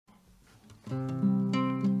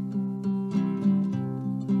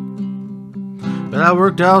But I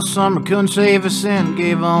worked all summer, couldn't save a cent,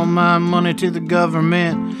 gave all my money to the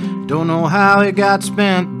government. Don't know how it got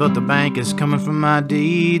spent, but the bank is coming for my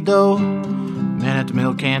deed though. Man at the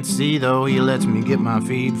mill can't see though, he lets me get my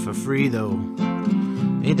feed for free though.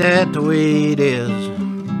 Ain't that the way it is?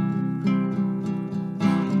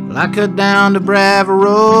 Well, I cut down to Bravo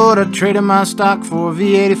Road, I traded my stock for a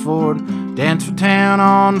V80 Ford. Danced for town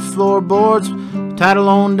on the floorboards, title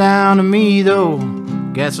on down to me though.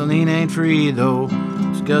 Gasoline ain't free though,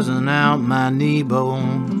 it's guzzling out my knee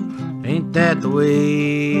bone. Ain't that the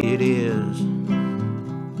way it is?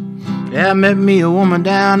 Yeah, I met me a woman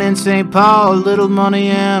down in St. Paul, a little money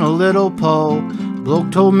and a little pull.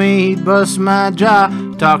 Bloke told me he'd bust my jaw,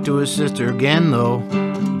 talked to his sister again though.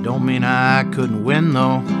 Don't mean I couldn't win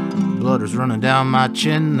though, blood was running down my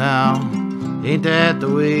chin now. Ain't that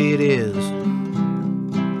the way it is?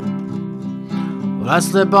 Well, I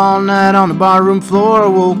slept all night on the barroom floor. I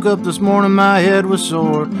woke up this morning, my head was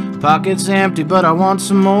sore. Pockets empty, but I want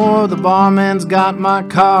some more. The barman's got my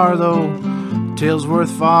car, though. The tail's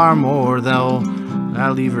worth far more, though.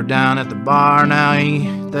 I leave her down at the bar now.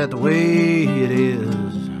 Ain't that the way it is?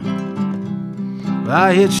 Well,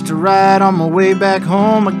 I hitched a ride on my way back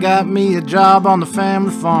home. I got me a job on the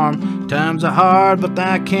family farm. Times are hard, but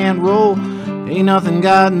I can't roll. Ain't nothing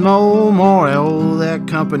got no more. I owe that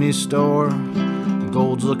company store.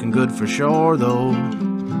 Gold's looking good for sure though.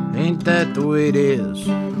 Ain't that the way it is?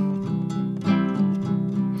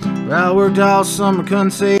 Well, I worked all summer,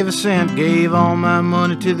 couldn't save a cent, gave all my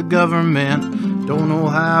money to the government. Don't know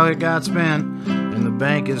how it got spent, and the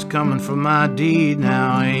bank is coming for my deed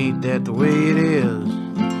now. Ain't that the way it is?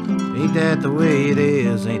 Ain't that the way it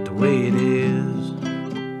is? Ain't the way it is?